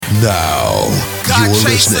Now, you're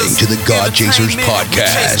listening to the God Chasers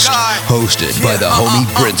podcast, hosted by the homie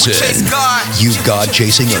Brinson. You God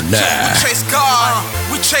chasing or nah? We chase God.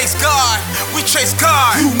 We chase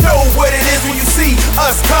God. You know what it is when you see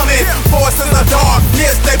us coming. Forces of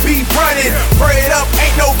darkness, they be running. Pray it up,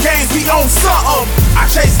 ain't no games, we own something. I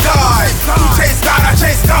chase God. We chase God. I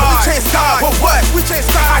chase God. We chase God. But what? We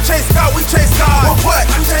chase God. I chase God. We chase God. But what?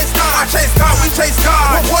 I chase God. I chase God. We chase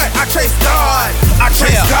God. But what? I chase God. I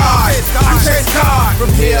chase God. I chase God. From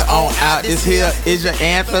here on out, this here is your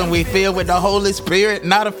anthem. We filled with the Holy Spirit,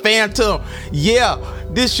 not a phantom. Yeah,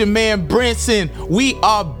 this your man Brinson. We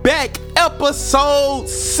are back, episode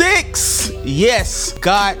 6. Yes,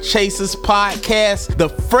 God Chasers podcast, the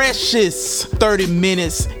freshest 30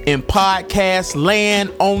 minutes in podcast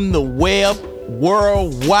land on the web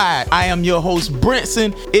worldwide. I am your host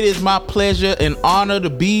Brinson. It is my pleasure and honor to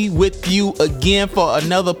be with you again for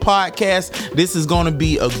another podcast. This is going to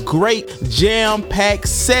be a great jam-packed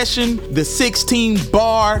session. The 16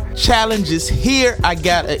 bar challenge is here. I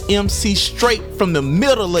got an MC straight from the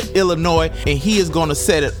middle of Illinois, and he is going to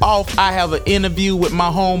set it off. I have an interview with my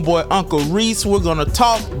homeboy Uncle Reese. We're going to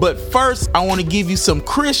talk, but first I want to give you some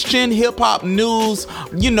Christian hip-hop news.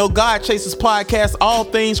 You know, God Chasers podcast, all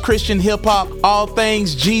things Christian hip-hop, all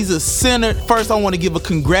things Jesus centered. First, I want to give a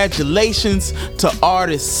congratulations to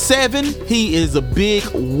artist 7. He is a big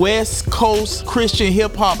West Coast Christian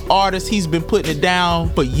hip hop artist. He's been putting it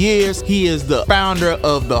down for years. He is the founder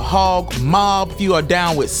of the Hog Mob. If you are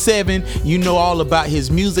down with 7, you know all about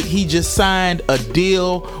his music. He just signed a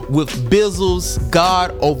deal with Bizzle's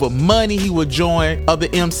God Over Money. He will join other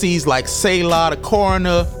MCs like Selah the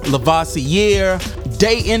Coroner, Lavoisier,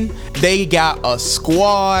 Dayton. They got a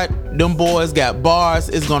squad. Them boys got bars.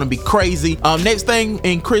 It's gonna be crazy. Next thing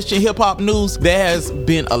in Christian hip hop news, there has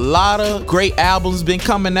been a lot of great albums been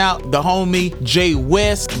coming out. The homie Jay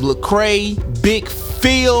West, Lecrae, Big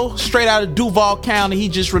Phil, straight out of Duval County. He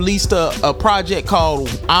just released a project called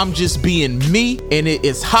I'm Just Being Me, and it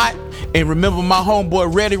is hot. And remember, my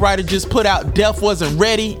homeboy Ready Writer just put out Death Wasn't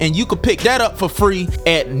Ready, and you can pick that up for free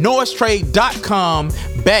at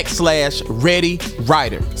noahstrade.com/Ready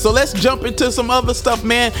Writer. So let's jump into some other stuff,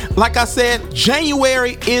 man. Like I said,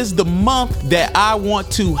 January is the month that I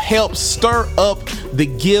want to help stir up the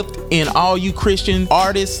gift in all you Christian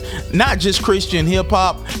artists, not just Christian hip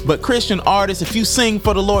hop, but Christian artists. If you sing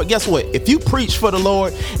for the Lord, guess what? If you preach for the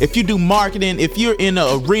Lord, if you do marketing, if you're in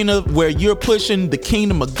an arena where you're pushing the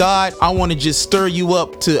kingdom of God, I want to just stir you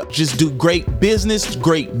up to just do great business,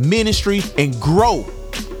 great ministry, and grow.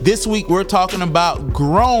 This week, we're talking about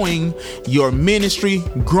growing your ministry,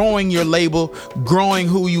 growing your label, growing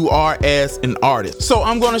who you are as an artist. So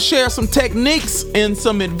I'm going to share some techniques and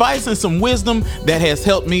some advice and some wisdom that has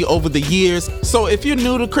helped me over the years. So if you're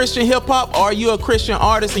new to Christian hip hop, or you're a Christian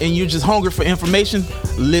artist and you're just hungry for information,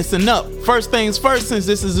 listen up. First things first, since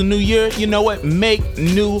this is a new year, you know what? Make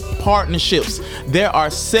new partnerships. There are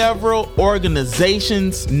several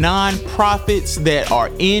organizations, non-profits that are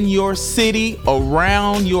in your city,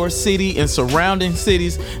 around your city, and surrounding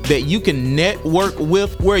cities that you can network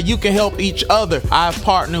with, where you can help each other. I've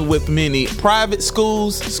partnered with many private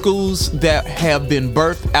schools that have been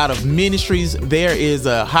birthed out of ministries. There is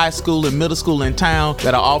a high school and middle school in town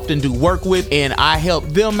that I often do work with, and I help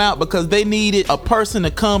them out because they needed a person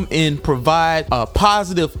to come and provide a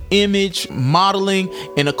positive image, modeling,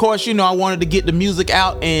 and of course, you know, I wanted to get the music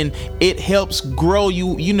out, and it helps grow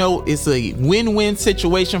you. You know, it's a win-win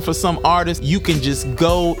situation for some artists. You can just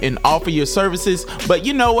go and offer your services, but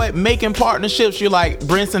you know what? Making partnerships, you're like,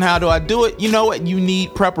 Brinson, how do I do it? You know what? You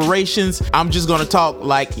need preparations. I'm just gonna talk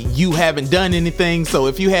like you haven't done anything. So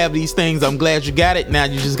if you have these things, I'm glad you got it. Now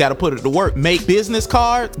you just got to put it to work. Make business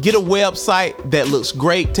cards, get a website that looks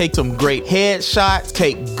great, take some great headshots,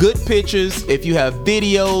 take good pictures. If you have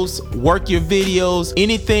videos, work your videos.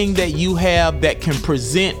 Anything that you have that can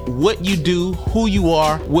present what you do, who you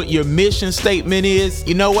are, what your mission statement is.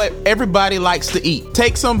 You know what? Everybody likes to eat.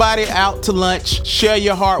 Take somebody out to lunch, share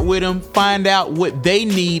your heart with them, find out what they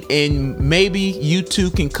need, and maybe you two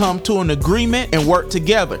can come to an agreement and work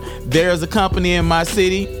together. There's a company in my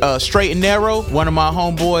city, Straight and Narrow. One of my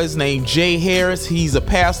homeboys named Jay Harris. He's a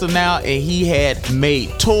pastor now, and he had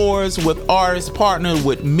made tours with artists, partnered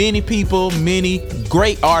with many people, many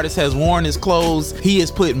great artists, has worn his clothes. He has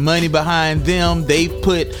put money behind them. They've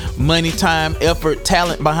put money, time, effort,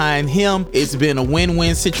 talent behind him. It's been a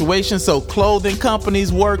win-win situation. So clothing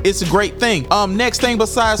companies work. It's a great thing. Next thing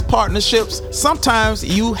besides partnerships, sometimes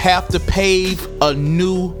you have to pave a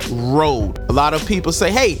new road. A lot of people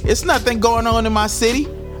say, hey, it's nothing going on in my city.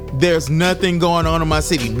 there's nothing going on in my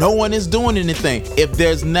city. No one is doing anything. If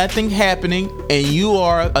there's nothing happening and you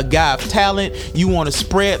are a guy of talent, you want to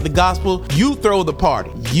spread the gospel, you throw the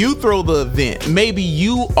party, you throw the event. Maybe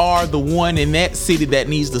you are the one in that city that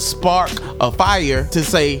needs to spark a fire to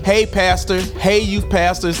say, hey pastor, hey youth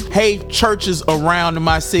pastors, hey churches around in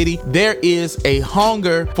my city, there is a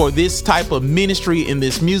hunger for this type of ministry in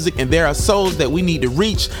this music, and there are souls that we need to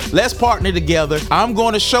reach. Let's partner together. I'm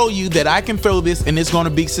going to show you that I can throw this and it's going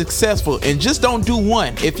to be successful. And just don't do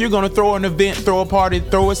one. If you're going to throw an event, throw a party,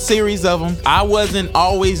 throw a series of them. I wasn't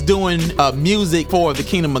always doing music for the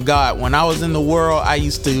kingdom of God. When I was in the world, I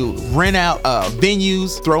used to rent out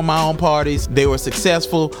venues, throw my own parties. They were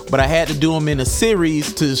successful, but I had to do them in a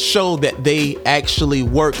series to show that they actually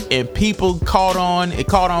worked, and people caught on. It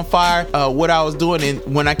caught on fire what I was doing.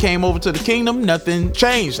 And when I came over to the kingdom, nothing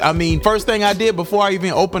changed. I mean, first thing I did before I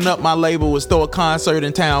even opened up my label was throw a concert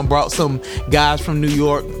in town. Brought some guys from New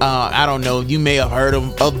York. I don't know, you may have heard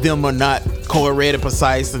of them or not. Core Red and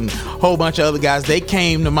Precise and a whole bunch of other guys. They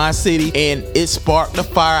came to my city and it sparked a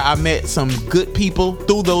fire. I met some good people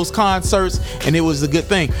through those concerts, and it was a good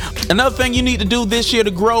thing. Another thing you need to do this year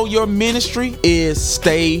to grow your ministry is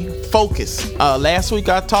stay focused. Last week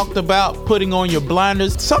I talked about putting on your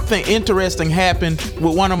blinders. Something interesting happened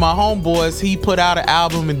with one of my homeboys. He put out an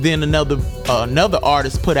album, and then another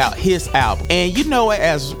artist put out his album. And you know,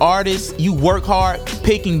 as artists, you work hard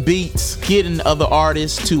picking beats, getting other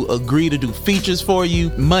artists to agree to do features for you,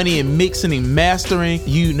 money in mixing and mastering.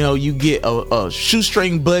 You know, you get a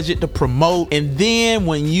shoestring budget to promote. And then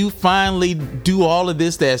when you finally do all of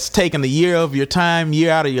this, that's taken a year of your time,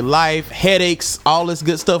 year out of your life, headaches, all this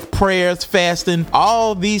good stuff, prayers, fasting,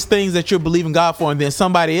 all these things that you're believing God for, and then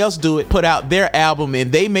somebody else do it, put out their album,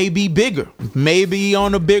 and they may be bigger, maybe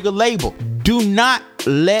on a bigger label. Do not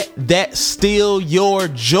let that steal your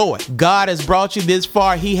joy. God has brought you this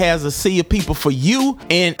far. He has a sea of people for you.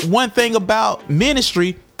 And one thing about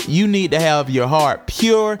ministry, you need to have your heart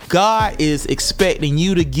pure. God is expecting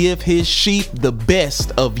you to give his sheep the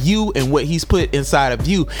best of you and what he's put inside of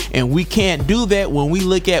you. And we can't do that when we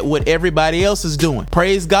look at what everybody else is doing.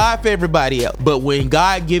 Praise God for everybody else. But when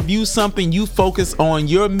God give you something, you focus on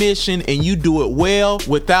your mission and you do it well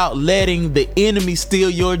without letting the enemy steal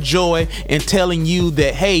your joy and telling you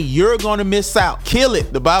that, hey, you're going to miss out. Kill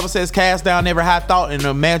it. The Bible says, cast down every high thought and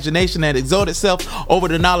imagination that exalts itself over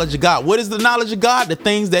the knowledge of God. What is the knowledge of God? The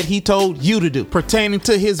things that he told you to do pertaining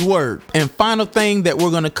to his word. And final thing that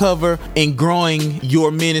we're going to cover in growing your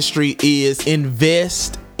ministry is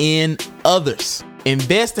invest in others.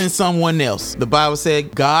 Invest in someone else. The Bible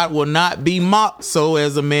said God will not be mocked, so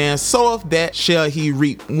as a man soweth, that shall he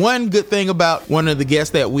reap. One good thing about one of the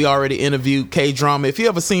guests that we already interviewed, K-Drama, if you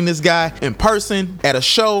ever seen this guy in person at a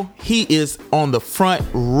show, he is on the front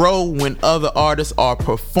row when other artists are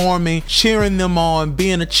performing, cheering them on,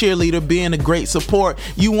 being a cheerleader, being a great support.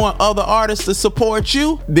 You want other artists to support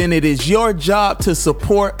you? Then it is your job to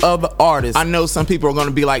support other artists. I know some people are going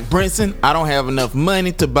to be like, Brinson, I don't have enough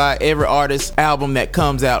money to buy every artist's album that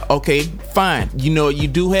comes out. Okay, fine. You know what you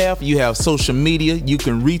do have? You have social media. You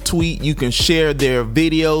can retweet, you can share their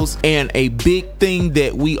videos, and a big thing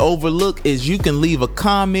that we overlook is you can leave a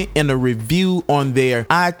comment and a review on their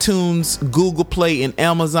iTunes, Google Play, and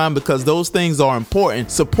Amazon, because those things are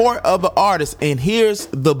important. Support other artists, and here's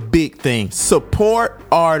the big thing: support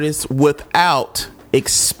artists without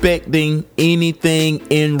expecting anything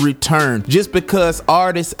in return. Just because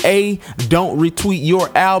artist A don't retweet your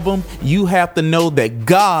album, you have to know that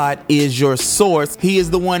God is your source. He is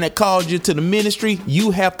the one that called you to the ministry.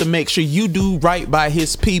 You have to make sure you do right by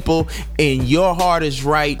his people and your heart is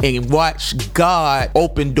right, and watch God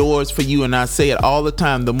open doors for you. And I say it all the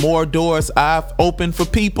time, the more doors I've opened for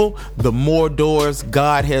people, the more doors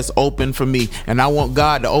God has opened for me, and I want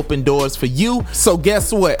God to open doors for you. So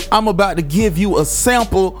guess what? I'm about to give you a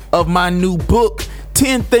sample of my new book,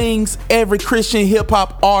 10 Things Every Christian Hip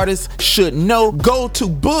Hop Artist Should Know. Go to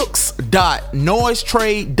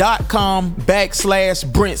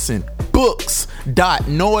books.noisetrade.com/Brinson.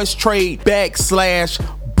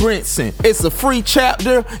 Books.noisetrade.com/Brinson. It's a free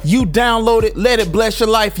chapter. You download it, let it bless your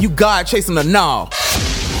life. You God chasing the gnaw.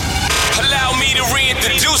 Allow me to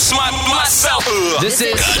reintroduce myself. This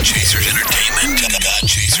is God Chasers Entertainment. God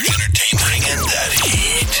Chasers Entertainment. Bringing that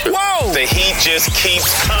heat. Whoa! The heat just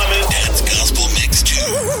keeps coming. That's Gospel Mix 2.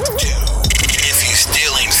 If you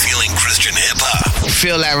still ain't feeling Christian hip hop,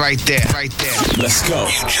 feel that right there. Let's go.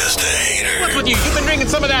 You just a hater. What's with you? You've been drinking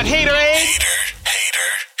some of that hater, eh? Hater.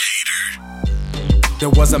 There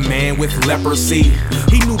was a man with leprosy.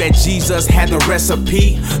 He knew that Jesus had the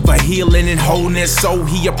recipe for healing and wholeness, so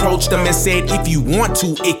he approached him and said, if you want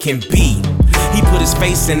to, it can be. He put his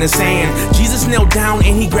face in the sand. Jesus knelt down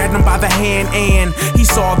and he grabbed him by the hand, and he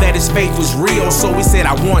saw that his faith was real, so he said,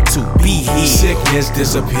 I want to be healed. Sickness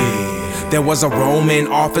disappeared. There was a Roman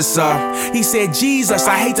officer. He said, Jesus,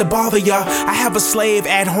 I hate to bother ya. I have a slave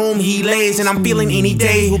at home, he lays, and I'm feeling any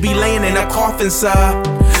day he'll be laying in a coffin, sir.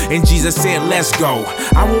 And Jesus said, let's go.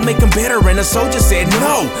 I will make him better. And the soldier said,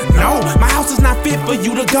 no, my house is not fit for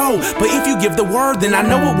you to go. But if you give the word, then I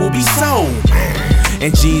know it will be so.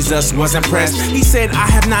 And Jesus was impressed. He said, I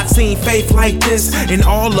have not seen faith like this in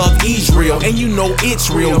all of Israel. And you know it's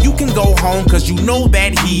real. You can go home cause you know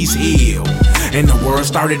that he's healed. And the word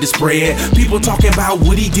started to spread. People talking about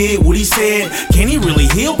what he did, what he said. Can he really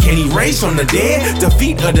heal? Can he raise from the dead?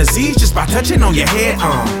 Defeat a disease just by touching on your head?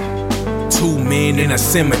 2 men in a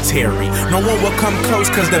cemetery. No one would come close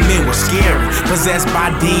cause the men were scary. Possessed by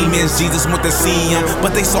demons, Jesus went to see him,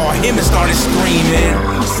 but they saw him and started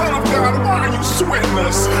screaming, Son of God, why are you sweating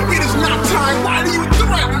us? It is not time, why do you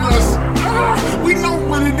threaten us? We know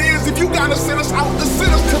what it is. If you gotta send us out, to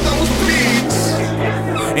send us to those pigs.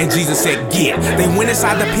 And Jesus said, get. They went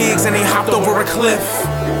inside the pigs and they hopped over a cliff.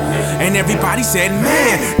 And everybody said,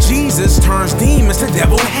 man, Jesus turns demons to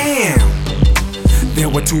devil ham. There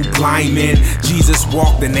were 2 blind men. Jesus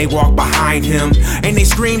walked and they walked behind him. And they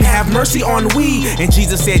screamed, have mercy on we. And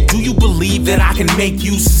Jesus said, do you believe that I can make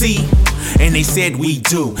you see? And they said, we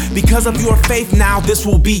do. Because of your faith now this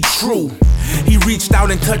will be true. He reached out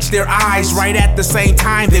and touched their eyes. Right at the same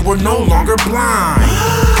time they were no longer blind.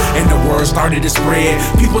 And the word started to spread.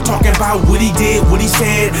 People talking about what he did, what he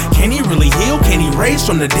said. Can he really heal? Can he raise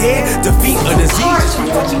from the dead? Defeat a disease?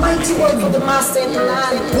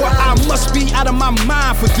 Boy, I must be out of my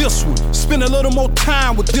mind for this one. Spend a little more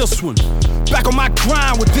time with this one. Back on my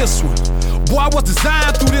grind with this one. Boy, I was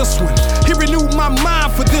designed through this one. He renewed my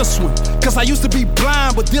mind for this one. Cause I used to be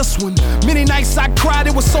blind with this one. Many nights I cried,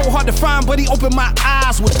 it was so hard to find, but he opened my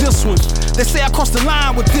eyes with this one. They say I crossed the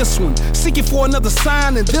line with this one. Seeking for another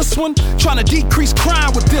sign in this one. Trying to decrease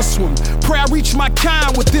crime with this one. Pray I reach my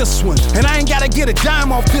kind with this one. And I ain't gotta get a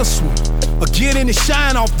dime off this one. Or get any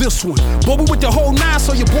shine off this one. But we with the whole 9,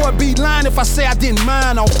 so your boy be lying if I say I didn't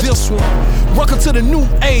mind off this one. Welcome to the new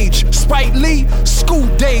age. Spike Lee, school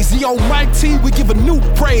days. The almighty, we give a new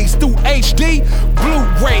praise through HD,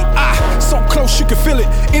 Blu-ray. So close you can feel it.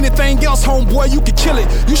 Anything else, homeboy, you can kill it.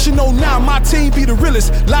 You should know now, my team be the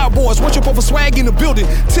realest. Loud boys, watch your over swag in the building.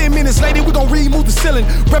 10 minutes later, we gon' remove the ceiling.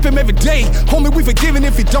 Rep him every day, homie, we forgiving.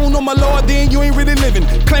 If you don't know my Lord, then you ain't really living.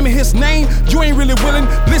 Claiming his name, you ain't really willing.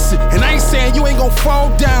 Listen, and I ain't saying you ain't gon' fall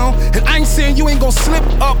down, and I ain't saying you ain't gon' slip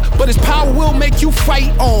up, but his power will make you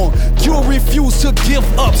fight on. You'll refuse to give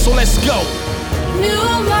up, so let's go. New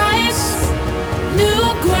life,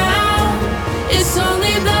 new ground, it's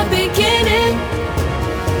only the beginning.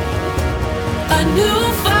 A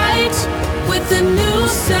new fight with a new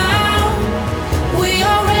sound, we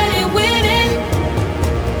already winning.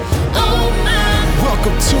 Oh my,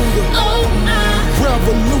 welcome to the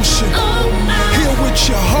revolution. Oh my, here with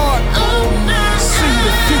your heart, see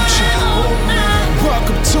the future.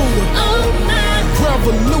 Welcome to the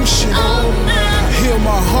revolution. Hear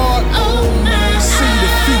my heart, see the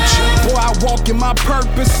future. Boy, I walk in my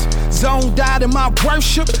purpose, zoned out in my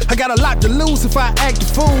worship. I got a lot to lose if I act a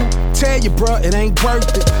fool. Tell you, bruh, it ain't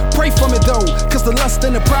worth it. Pray for me though, cause the lust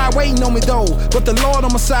and the pride waiting on me though. But the Lord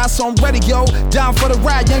on my side, so I'm ready, yo. Down for the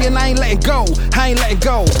ride, young, and I ain't letting go. I ain't letting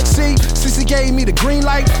go. See, CC gave me the green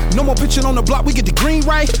light. No more bitching on the block, we get the green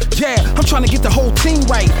right. Yeah, I'm trying to get the whole team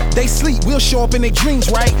right. They sleep, we'll show up in their dreams,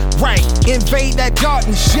 right? Right, invade that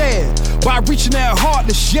darkness, yeah. By reaching that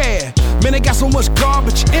hardness, yeah. Man, they got so much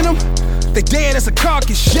garbage in them. They dead as a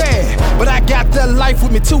carcass, yeah. But I got that life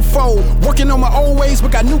with me twofold. Working on my old ways,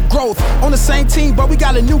 but got new growth. On the same team, but we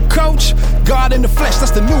got a new coach. God in the flesh,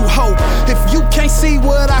 that's the new hope. If you can't see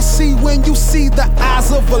what I see when you see the eyes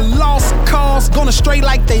of a lost cause, gonna stray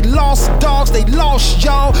like they lost dogs, they lost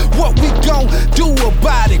y'all. What we gon' do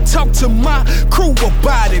about it? Talk to my crew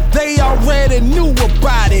about it. They already knew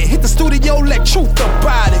about it. Hit the studio, let truth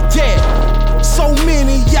about it, yeah. So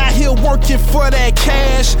many out here working for that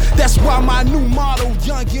cash. That's why my new motto,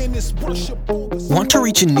 youngin' is worshipful. Want to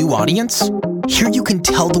reach a new audience? Here you can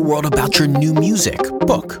tell the world about your new music,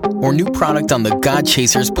 book, or new product on the God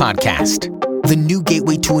Chasers podcast. The new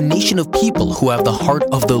gateway to a nation of people who have the heart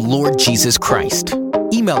of the Lord Jesus Christ.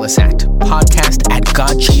 Email us at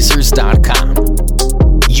podcast@godchasers.com.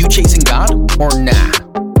 You chasing God or nah?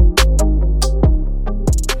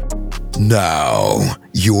 Now,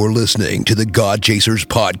 You're listening to the God Chasers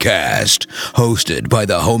podcast, hosted by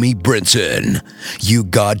the homie Brinson. You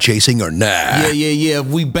God chasing or nah? Yeah.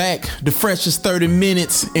 We back. The freshest 30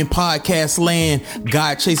 minutes in podcast land.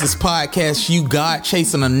 God Chasers podcast. You God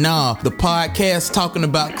chasing or nah? The podcast talking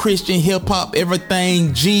about Christian hip hop,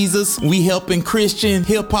 everything Jesus. We helping Christian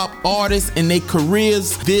hip hop artists in their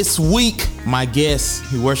careers. This week, my guest,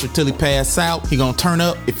 he worship till he pass out. He gonna turn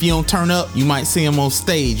up. If you don't turn up, you might see him on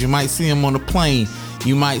stage. You might see him on the plane.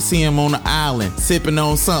 You might see him on the island, sipping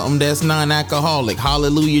on something that's non-alcoholic.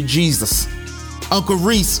 Hallelujah, Jesus. Uncle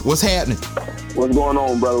Reese, what's happening? What's going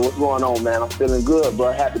on, brother? What's going on, man? I'm feeling good,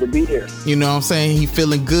 bro. Happy to be here. You know what I'm saying? He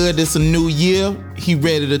feeling good. It's a new year. He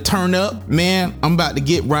ready to turn up. Man, I'm about to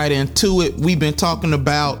get right into it. We've been talking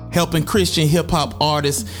about helping Christian hip-hop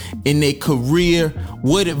artists in their career.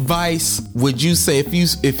 What advice would you say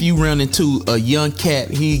if you run into a young cat?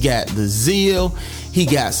 He got the zeal. He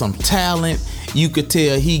got some talent. You could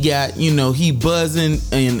tell he got, he buzzing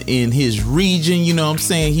in his region. You know what I'm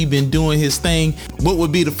saying? He been doing his thing. What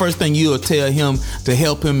would be the first thing you would tell him to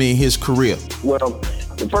help him in his career? Well,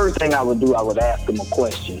 the first thing I would do, I would ask him a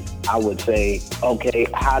question. I would say, okay,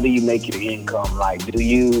 how do you make your income? Like, do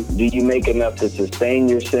you make enough to sustain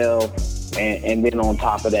yourself? And then on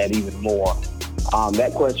top of that, even more.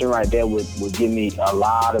 That question right there would give me a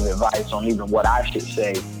lot of advice on even what I should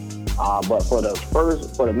say. But for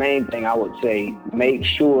the main thing, I would say make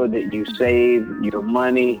sure that you save your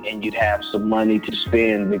money and you have some money to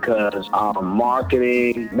spend, because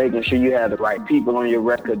marketing, making sure you have the right people on your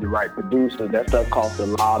record, the right producers, that stuff costs a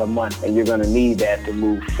lot of money, and you're going to need that to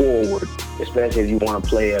move forward, especially if you want to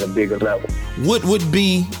play at a bigger level. What would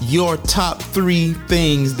be your top 3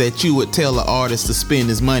 things that you would tell an artist to spend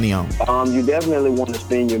his money on? You definitely want to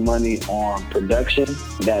spend your money on production.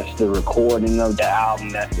 That's the recording of the album.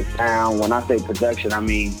 That's the sound. When I say production, I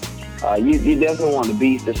mean you definitely want the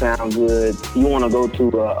beats to sound good. You want to go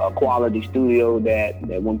to a quality studio that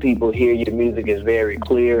when people hear your music is very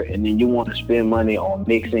clear, and then you want to spend money on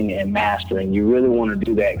mixing and mastering. You really want to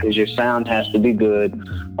do that because your sound has to be good.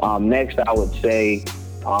 Next, I would say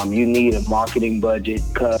you need a marketing budget,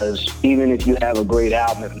 because even if you have a great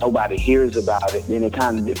album, if nobody hears about it, then it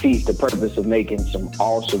kind of defeats the purpose of making some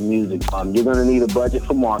awesome music. You're going to need a budget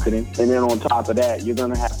for marketing. And then on top of that, you're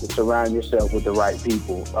going to have to surround yourself with the right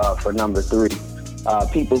people for number 3.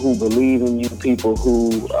 People who believe in you, people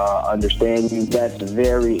who understand you. That's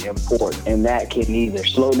very important. And that can either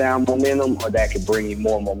slow down momentum or that can bring you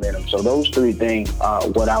more momentum. So those 3 things are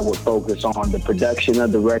what I would focus on: the production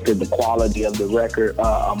of the record, the quality of the record,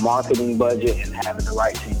 a marketing budget, and having the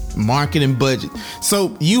right team. Marketing budget.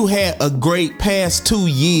 So you had a great past 2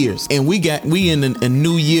 years, and we in a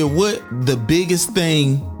new year. What the biggest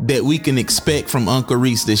thing that we can expect from Uncle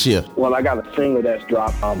Reese this year? Well, I got a single that's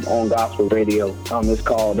dropped on gospel radio. It's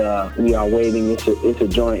called We Are Waiting. It's a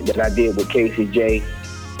joint that I did with Casey J.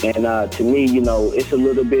 And to me, it's a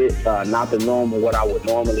little bit not the normal, what I would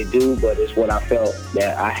normally do, but it's what I felt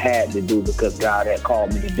that I had to do because God had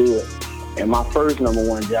called me to do it. And my first number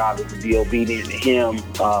 1 job is to be obedient to him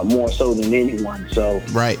more so than anyone. So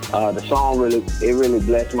right. The song really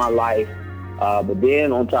blessed my life. But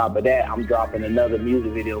then on top of that, I'm dropping another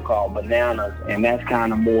music video called Bananas, and that's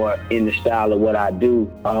kind of more in the style of what I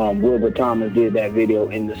do. Wilbur Thomas did that video,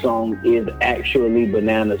 and the song is actually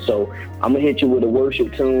Bananas. So I'm going to hit you with a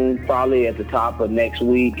worship tune probably at the top of next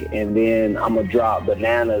week, and then I'm going to drop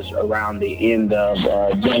Bananas around the end of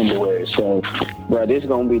January. So, bro, this is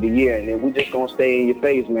going to be the year, and then we're just going to stay in your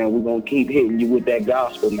face, man. We're going to keep hitting you with that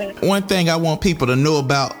gospel, man. One thing I want people to know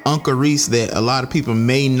about Uncle Reese that a lot of people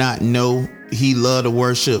may not know: he loved to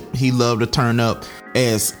worship. He loved to turn up.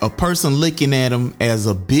 As a person looking at him as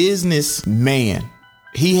a businessman,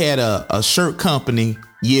 he had a shirt company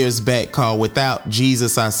years back called Without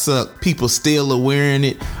Jesus I Suck. People still are wearing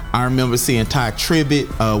it. I remember seeing Ty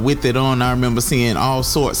Tribbett with it on. I remember seeing all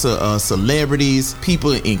sorts of celebrities,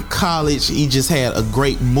 people in college. He just had a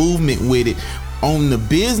great movement with it. On the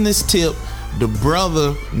business tip, the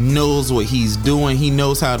brother knows what he's doing. He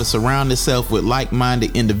knows how to surround himself with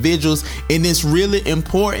like-minded individuals. And it's really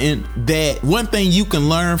important that one thing you can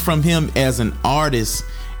learn from him as an artist,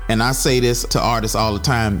 and I say this to artists all the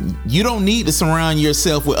time, you don't need to surround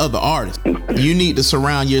yourself with other artists. You need to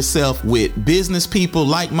surround yourself with business people,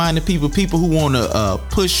 like-minded people, people who want to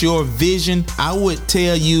push your vision. I would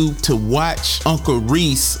tell you to watch Uncle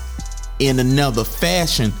Reese in another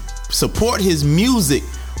fashion. Support his music,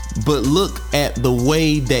 but look at the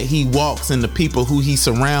way that he walks and the people who he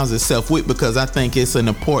surrounds himself with, because I think it's an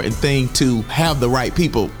important thing to have the right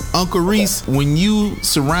people. Uncle Reese, when you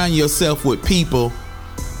surround yourself with people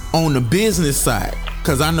on the business side,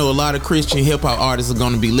 because I know a lot of Christian hip hop artists are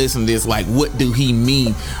going to be listening to this like, what do he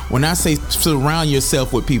mean? When I say surround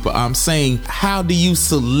yourself with people, I'm saying, how do you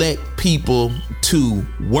select people to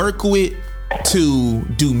work with, to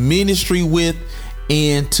do ministry with,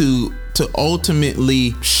 and to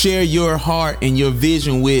ultimately share your heart and your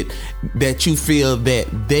vision with, that you feel that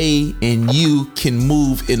they and you can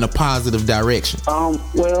move in a positive direction?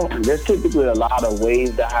 Well, there's typically a lot of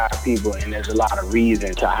ways to hire people, and there's a lot of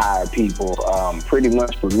reasons to hire people. Pretty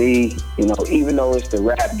much for me, you know, even though it's the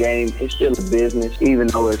rap game, it's still a business. Even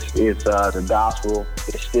though it's the gospel,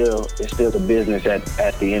 it's still a business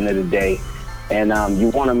at the end of the day. And you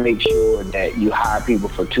want to make sure that you hire people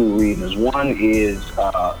for two reasons. One is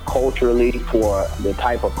culturally, for the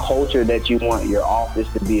type of culture that you want your office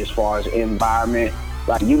to be as far as environment.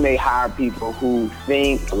 Like, you may hire people who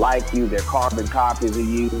think like you, they're carbon copies of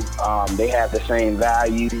you. They have the same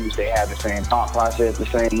values, they have the same thought process, the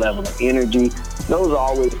same level of energy. Those are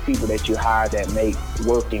always people that you hire that make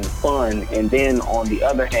working fun. And then on the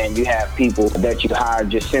other hand, you have people that you hire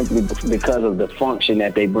just simply because of the function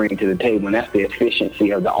that they bring to the table, and that's the efficiency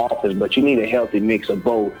of the office. But you need a healthy mix of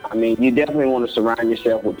both. I mean, you definitely want to surround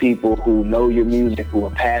yourself with people who know your music, who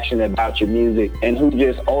are passionate about your music, and who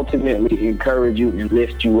just ultimately encourage you and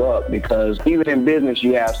lift you up, because even in business,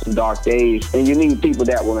 you have some dark days, and you need people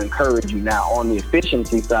that will encourage you. Now, on the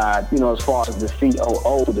efficiency side, you know, as far as the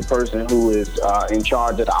COO, the person who is in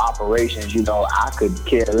charge of the operations, you know, I could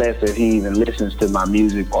care less if he even listens to my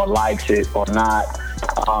music or likes it or not.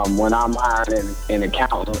 When I'm hiring an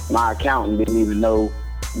accountant, my accountant didn't even know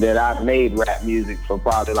that I made rap music for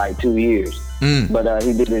probably like 2 years, but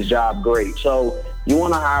he did his job great. So you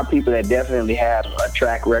want to hire people that definitely have a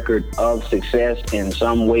track record of success in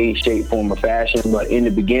some way, shape, form, or fashion. But in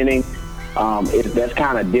the beginning, that's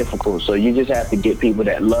kind of difficult. So you just have to get people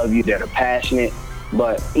that love you, that are passionate.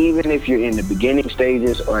 But even if you're in the beginning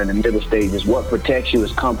stages or in the middle stages, what protects you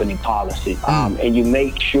is company policy. And you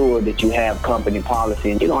make sure that you have company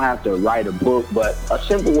policy. And you don't have to write a book, but a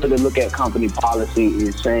simple way to look at company policy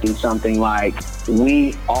is saying something like,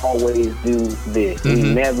 we always do this. We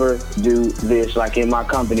never do this. Like in my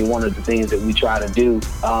company, one of the things that we try to do,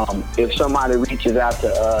 if somebody reaches out to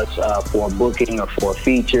us for a booking or for a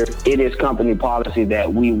feature, it is company policy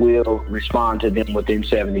that we will respond to them within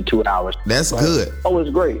 72 hours. That's good. Oh,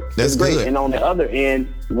 it's great. That's great. good. And on the other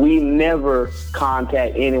end, we never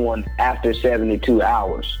contact anyone after 72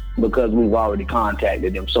 hours because we've already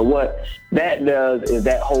contacted them. So what that does is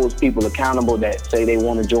that holds people accountable that say they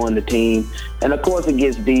want to join the team. And of course, it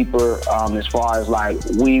gets deeper as far as like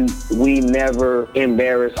we never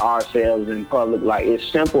embarrass ourselves in public. Like, it's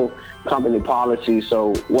simple company policy.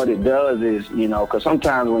 So what it does is, you know, because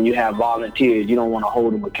sometimes when you have volunteers, you don't want to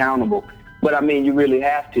hold them accountable. But I mean, you really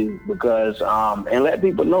have to, because, and let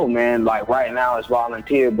people know, man, like right now it's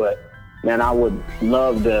volunteer, but man, I would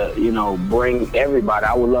love to, you know, bring everybody.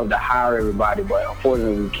 I would love to hire everybody, but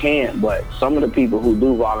unfortunately we can't. But some of the people who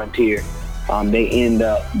do volunteer, they end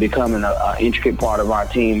up becoming an intricate part of our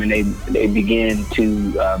team, and they begin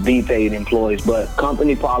to be paid employees. But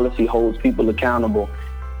company policy holds people accountable,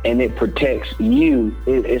 and it protects you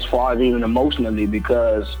as far as even emotionally,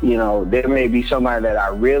 because, you know, there may be somebody that I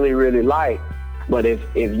really, really like, but if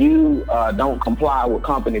you don't comply with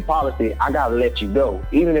company policy, I gotta let you go,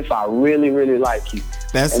 even if I really, really like you.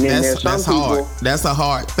 That's hard. That's a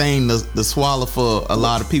hard thing to swallow for a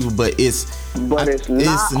lot of people, but it's not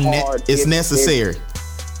hard. It's necessary.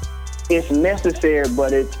 It's necessary,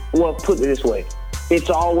 but put it this way. It's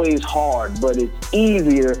always hard, but it's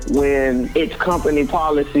easier when it's company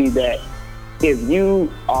policy that if you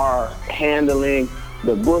are handling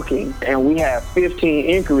the booking and we have 15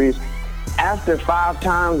 inquiries, after 5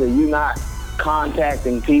 times of you not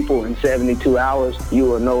contacting people in 72 hours,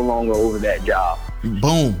 you are no longer over that job.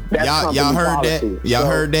 Boom. Y'all heard policy. That? Y'all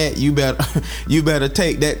heard that? You better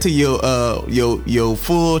take that to your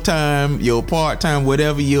full time, your part time,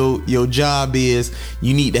 whatever your job is.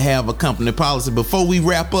 You need to have a company policy. Before we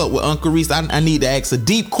wrap up with Uncle Reese, I need to ask a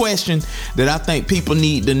deep question that I think people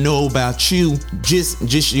need to know about you.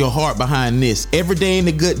 Just your heart behind this. Every day ain't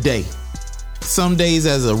a good day. Some days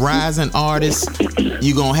as a rising artist,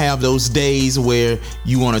 you're going to have those days where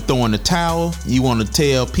you want to throw in the towel. You want to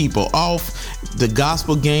tell people off. The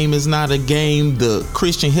gospel game is not a game. The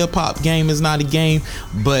Christian hip hop game is not a game.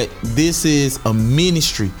 But this is a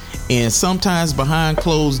ministry. And sometimes behind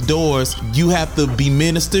closed doors, you have to be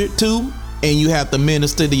ministered to, and you have to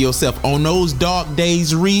minister to yourself. On those dark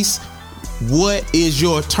days, Reese, what is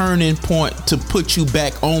your turning point to put you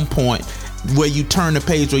back on point, where you turn the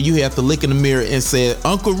page, where you have to look in the mirror and say,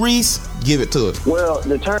 Uncle Reese, give it to us? Well,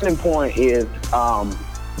 the turning point is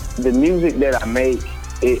the music that I make,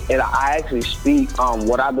 I actually speak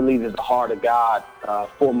what I believe is the heart of God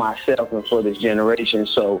for myself and for this generation.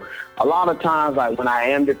 So a lot of times, like when I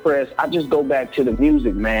am depressed, I just go back to the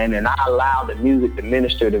music, man, and I allow the music to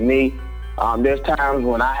minister to me. There's times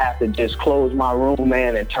when I have to just close my room,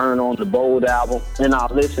 man, and turn on the Bold album, and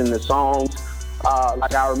I'll listen to songs.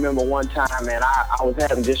 Like I remember one time, man, I was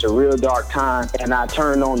having just a real dark time, and I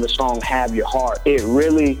turned on the song Have Your Heart. It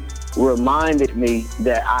really reminded me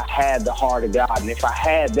that I had the heart of God, and if I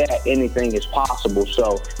had that, anything is possible.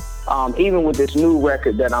 So even with this new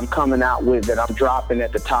record that I'm coming out with, that I'm dropping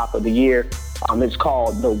at the top of the year, it's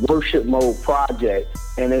called the Worship Mode Project,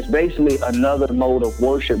 and it's basically another mode of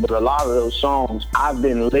worship. But a lot of those songs I've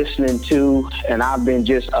been listening to, and I've been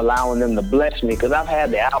just allowing them to bless me, because I've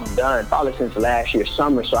had the album done probably since last year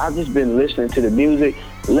summer. So I've just been listening to the music,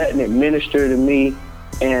 letting it minister to me,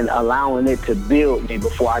 and allowing it to build me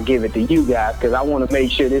before I give it to you guys, because I want to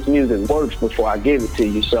make sure this music works before I give it to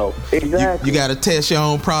you. So exactly, you got to test your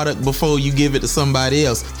own product before you give it to somebody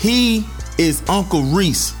else. He is Uncle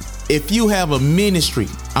Reese. If you have a ministry,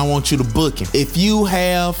 I want you to book him. If you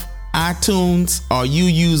have iTunes or you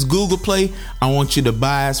use Google Play, I want you to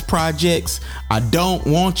buy his projects. I don't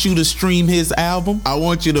want you to stream his album. I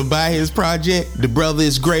want you to buy his project. The brother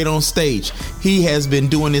is great on stage. He has been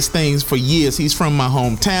doing his things for years. He's from my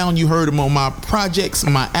hometown. You heard him on my projects,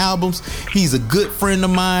 my albums. He's a good friend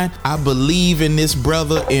of mine. I believe in this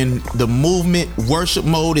brother, in the movement. Worship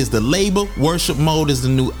Mode is the label. Worship Mode is the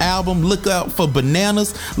new album. Look out for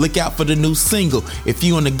Bananas. Look out for the new single. If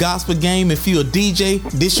you in the gospel game, if you a DJ,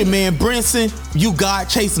 this your man Brinson, you God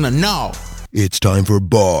chasing a gnaw. It's time for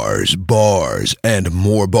bars, and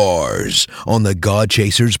more bars on the God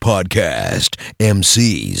Chasers podcast.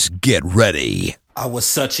 MCs, get ready. I was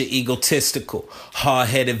such an egotistical,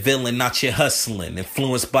 hard-headed villain, not your hustling,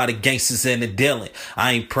 influenced by the gangsters and the dealing.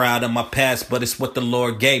 I ain't proud of my past, but it's what the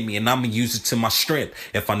Lord gave me, and I'ma use it to my strength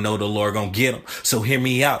if I know the Lord gonna get him. So hear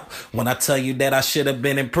me out. When I tell you that I should have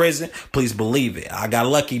been in prison, please believe it. I got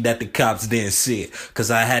lucky that the cops didn't see it,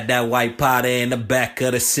 cause I had that white powder in the back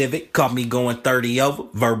of the Civic, caught me going 30 over,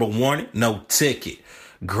 verbal warning, no ticket.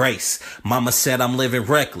 Grace. Mama said I'm living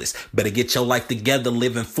reckless. Better get your life together.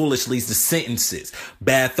 Living foolish leads to sentences.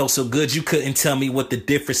 Bad felt so good you couldn't tell me what the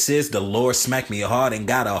difference is. The Lord smacked me hard and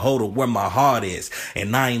got a hold of where my heart is.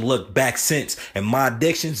 And I ain't looked back since. And my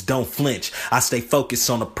addictions don't flinch. I stay focused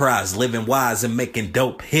on the prize. Living wise and making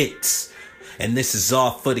dope hits. And this is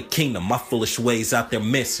all for the kingdom. My foolish ways out there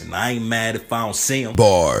missing. I ain't mad if I don't see them.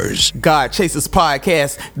 Bars. God Chasers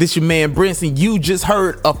podcast. This your man Brinson. You just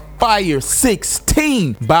heard a Fire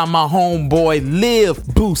 16 by my homeboy Liv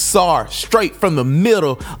Broussard, straight from the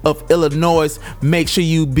middle of Illinois. Make sure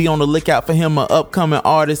you be on the lookout for him, an upcoming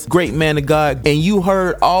artist, great man of God. And you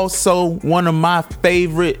heard also one of my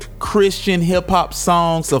favorite Christian hip-hop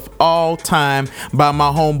songs of all time by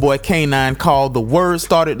my homeboy K9 called The Word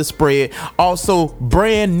Started to Spread. Also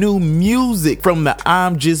brand new music from the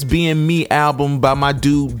I'm Just Being Me album by my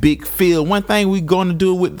dude Big Phil. One thing we're going to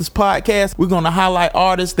do with this podcast, we're going to highlight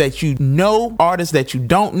artists that you know, artists that you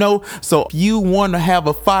don't know. So if you want to have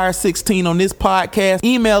a Fire 16 on this podcast,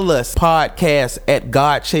 email us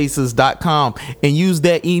podcast@godchasers.com and use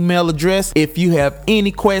that email address if you have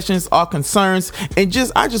any questions or concerns. And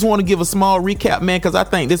I just want to give a small recap, man, because I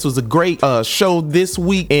think this was a great show this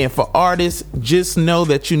week. And for artists, just know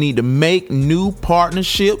that you need to make new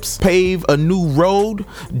partnerships, pave a new road.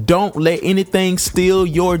 Don't let anything steal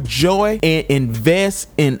your joy, and invest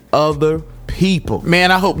in other people. Man,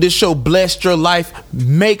 I hope this show blessed your life.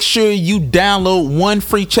 Make sure you download one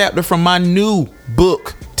free chapter from my new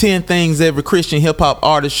book, 10 Things Every Christian Hip Hop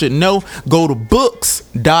Artist Should Know. Go to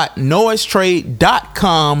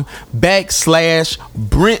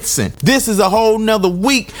books.noisetrade.com/Brinson. This is a whole nother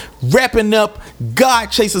week wrapping up God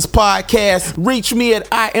Chasers podcast. Reach me at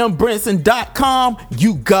IamBrinson.com.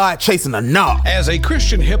 You God chasing a knob. As a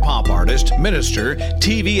Christian hip hop artist, minister,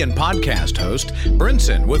 TV and podcast host,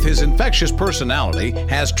 Brinson, with his infectious personality,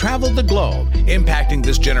 has traveled the globe, impacting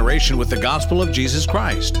this generation with the gospel of Jesus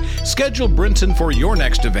Christ. Schedule Brinson for your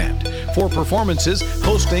next event. For performances,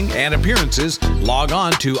 hosting, and appearances, log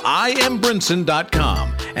on to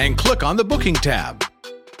IamBrinson.com and click on the booking tab.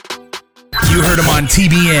 You heard him on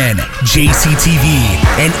TBN, JCTV,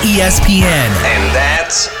 and ESPN. And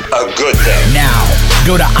that's a good thing. Now,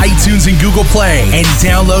 go to iTunes and Google Play and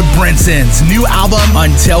download Brinson's new album,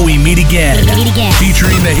 Until We Meet Again.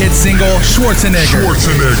 Featuring the hit single, Schwarzenegger.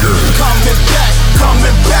 Coming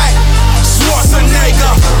back,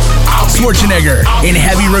 Schwarzenegger, in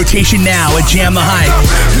heavy rotation now at Jam the Hype.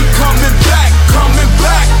 Coming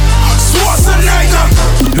back, Schwarzenegger.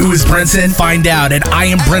 Who is Brinson? Find out at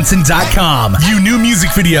IamBrinson.com. View new music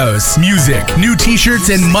videos, music, new t-shirts,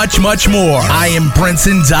 and much, much more.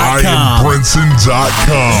 IamBrinson.com.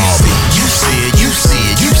 IamBrinson.com. You see it, you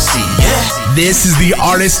see it, you see it, yeah. This is the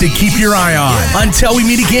artist to keep your eye on. Until We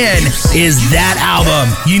Meet Again is that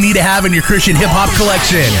album you need to have in your Christian hip-hop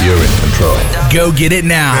collection. You're in control. Go get it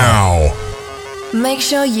now. Make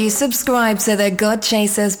sure you subscribe to the God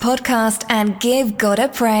Chasers podcast and give God a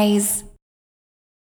praise.